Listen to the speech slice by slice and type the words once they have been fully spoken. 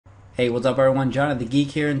Hey, what's up everyone? Johnny the Geek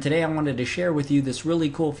here, and today I wanted to share with you this really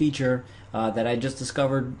cool feature that I just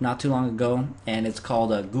discovered not too long ago, and it's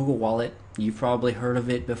called a Google Wallet. You've probably heard of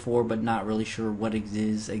it before, but not really sure what it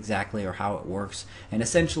is exactly or how it works. And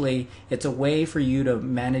essentially, it's a way for you to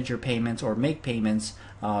manage your payments or make payments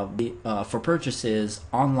for purchases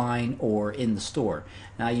online or in the store.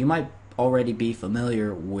 Now, you might already be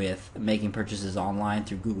familiar with making purchases online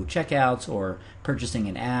through Google checkouts, or purchasing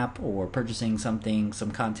an app, or purchasing some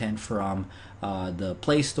content from the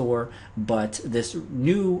Play Store, but this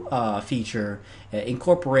new feature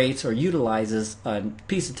incorporates or utilizes a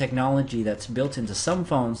piece of technology that's built into some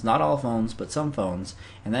phones, not all phones, but some phones,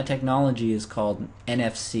 and that technology is called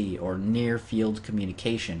NFC, or Near Field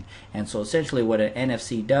Communication. And so essentially what an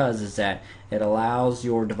NFC does is that it allows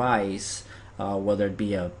your device, whether it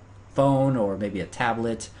be a phone or maybe a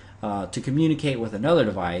tablet, to communicate with another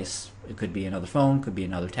device. It could be another phone, could be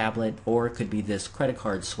another tablet, or it could be this credit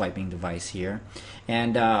card swiping device here.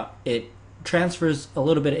 And it transfers a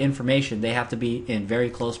little bit of information. They have to be in very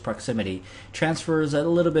close proximity. Transfers a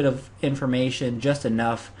little bit of information, just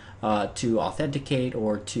enough to authenticate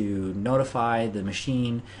or to notify the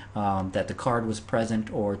machine that the card was present,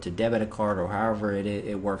 or to debit a card, or however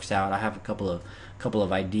it works out. I have a couple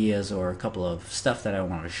of ideas, or a couple of stuff that I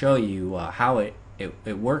want to show you how it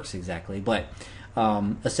works exactly. But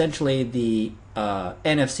essentially the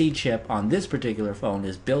NFC chip on this particular phone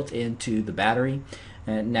is built into the battery.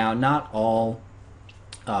 And now, not all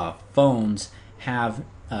phones have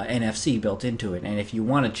NFC built into it, and if you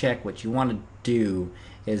want to check, what you want to do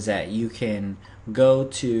is that you can go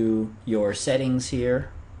to your settings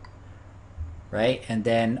here, right, and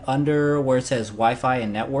then under where it says Wi-Fi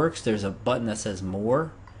and networks, there's a button that says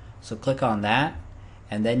more. So click on that,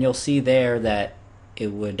 and then you'll see there that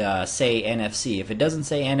it would say NFC. If it doesn't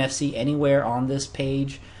say NFC anywhere on this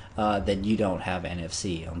page, then you don't have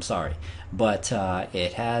NFC. I'm sorry, but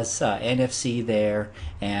it has NFC there,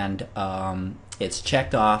 and it's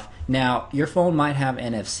checked off. Now, your phone might have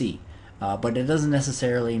NFC, but it doesn't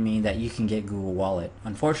necessarily mean that you can get Google Wallet.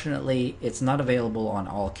 Unfortunately, it's not available on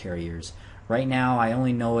all carriers. Right now, I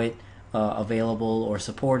only know it available or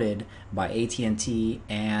supported by AT&T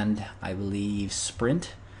and I believe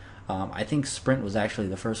Sprint. I think Sprint was actually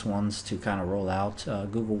the first ones to kind of roll out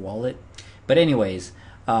Google Wallet. But anyways,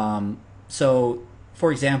 so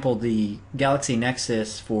for example, the Galaxy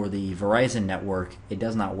Nexus for the Verizon network, it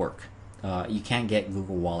does not work. You can't get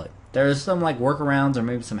Google Wallet. There's some like workarounds, or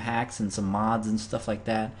maybe some hacks and some mods and stuff like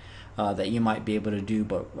that that you might be able to do,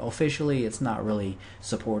 but officially it's not really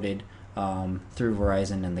supported through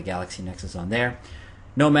Verizon and the Galaxy Nexus on there.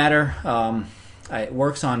 No matter, it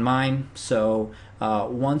works on mine. So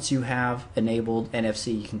once you have enabled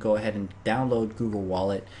NFC, you can go ahead and download Google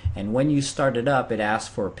Wallet, and when you start it up, it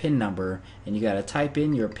asks for a PIN number, and you got to type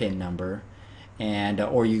in your PIN number, and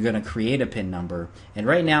or you're going to create a PIN number. And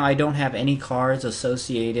right now I don't have any cards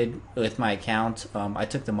associated with my account. I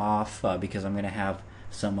took them off because I'm going to have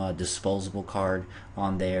some disposable card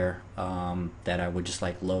on there that I would just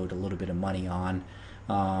like load a little bit of money on.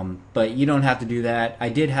 But you don't have to do that. I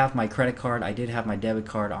did have my credit card, I did have my debit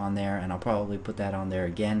card on there, and I'll probably put that on there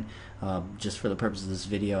again just for the purpose of this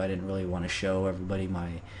video. I didn't really want to show everybody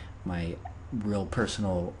my real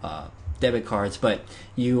personal debit cards. But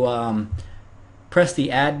you press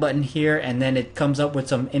the add button here, and then it comes up with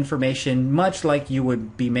some information, much like you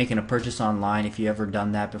would be making a purchase online if you ever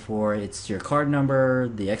done that before. It's your card number,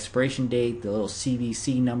 the expiration date, the little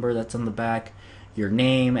CVC number that's on the back, your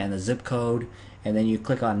name, and the zip code. And then you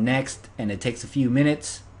click on next, and it takes a few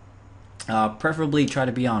minutes. Preferably try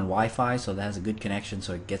to be on Wi-Fi so that has a good connection,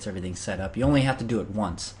 so it gets everything set up. You only have to do it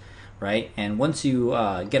once, right? And once you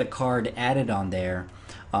get a card added on there,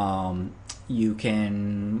 you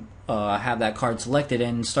can have that card selected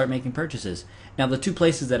and start making purchases. Now, the two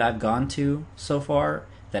places that I've gone to so far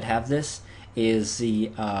that have this is the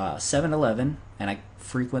 7-Eleven, and I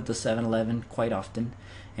frequent the 7-Eleven quite often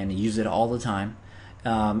and use it all the time,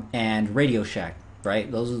 and Radio Shack, right?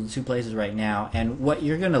 Those are the two places right now. And what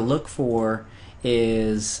you're going to look for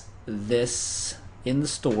is this in the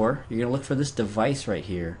store. You're going to look for this device right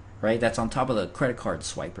here, right? That's on top of the credit card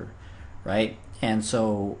swiper, right? And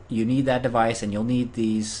so you need that device, and you'll need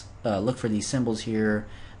these, look for these symbols here: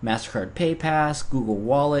 MasterCard PayPass, Google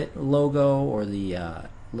Wallet logo, or the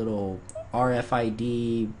little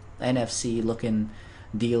RFID NFC looking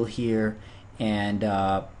deal here. And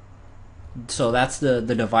so that's the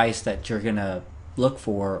device that you're gonna look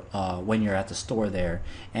for when you're at the store there.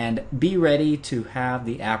 And be ready to have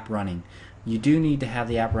the app running. You do need to have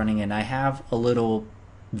the app running, and I have a little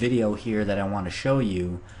video here that I want to show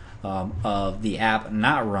you of the app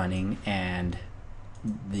not running and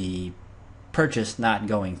the purchase not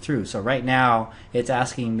going through. So right now it's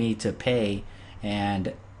asking me to pay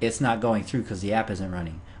and it's not going through because the app isn't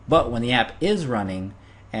running. But when the app is running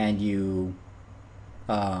and you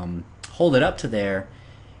hold it up to there,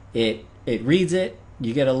 it reads it,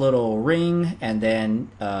 you get a little ring, and then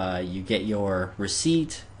you get your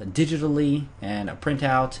receipt digitally and a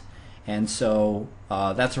printout. And so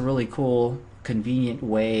that's a really cool, convenient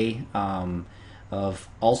way of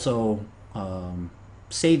also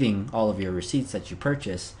saving all of your receipts that you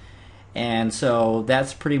purchase. And so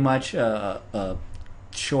that's pretty much a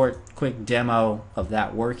short, quick demo of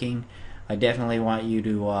that working. I definitely want you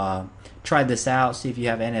to try this out, see if you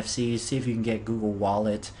have NFC, see if you can get Google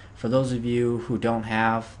Wallet. For those of you who don't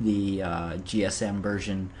have the GSM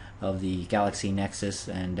version of the Galaxy Nexus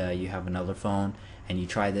and you have another phone and you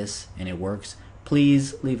try this and it works,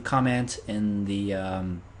 please leave a comment in the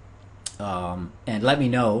and let me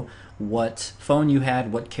know what phone you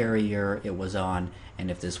had, what carrier it was on, and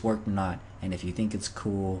if this worked or not, and if you think it's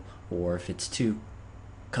cool or if it's too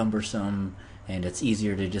cumbersome and it's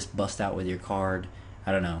easier to just bust out with your card.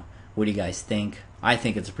 I don't know. What do you guys think? I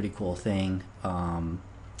think it's a pretty cool thing.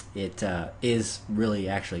 It is really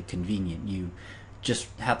actually convenient. You just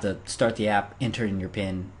have to start the app, enter in your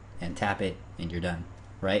PIN, and tap it, and you're done,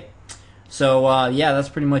 right? So yeah, that's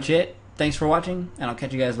pretty much it. Thanks for watching, and I'll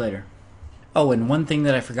catch you guys later. Oh, and one thing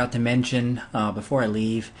that I forgot to mention before I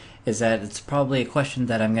leave is that it's probably a question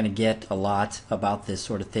that I'm going to get a lot about this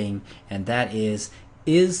sort of thing, and that is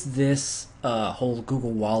this whole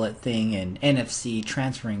Google Wallet thing and NFC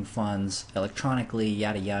transferring funds electronically,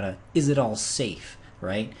 yada yada, is it all safe,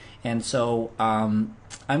 right? And so I'm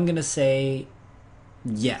going to say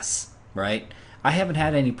yes, right? I haven't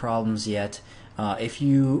had any problems yet. If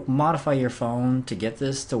you modify your phone to get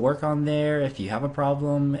this to work on there, if you have a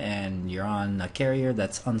problem and you're on a carrier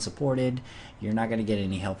that's unsupported, you're not going to get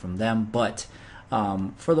any help from them. But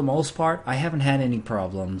for the most part, I haven't had any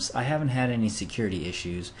problems. I haven't had any security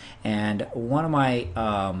issues. And one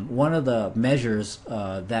of the measures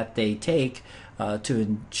that they take to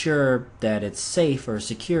ensure that it's safe or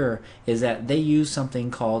secure is that they use something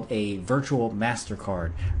called a virtual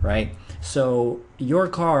MasterCard, right? So your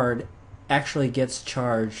card actually gets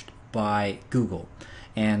charged by Google,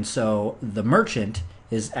 and so the merchant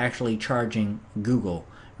is actually charging Google,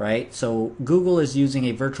 right? So Google is using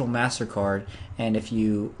a virtual MasterCard, and if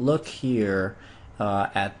you look here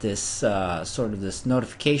at this sort of this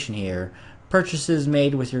notification here, purchases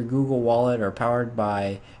made with your Google Wallet are powered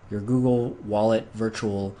by your Google Wallet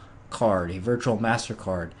virtual card, a virtual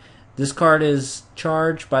MasterCard. This card is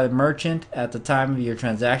charged by the merchant at the time of your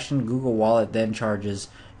transaction. Google Wallet then charges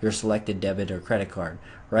your selected debit or credit card,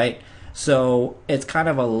 right? So it's kind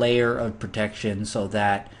of a layer of protection so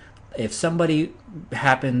that if somebody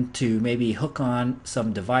happened to maybe hook on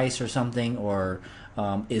some device or something, or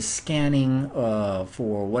is scanning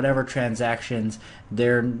for whatever transactions,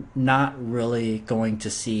 they're not really going to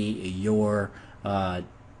see your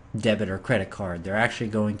debit or credit card. They're actually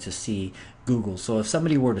going to see Google. So if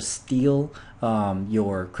somebody were to steal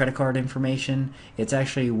your credit card information, it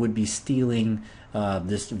actually would be stealing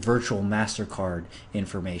this virtual MasterCard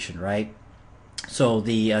information, right? So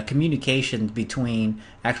the communication between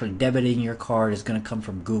actually debiting your card is going to come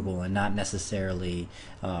from Google and not necessarily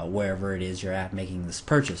wherever it is you're at making this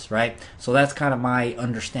purchase, right? So that's kind of my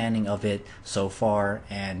understanding of it so far.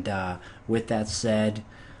 And with that said,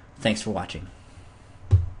 thanks for watching.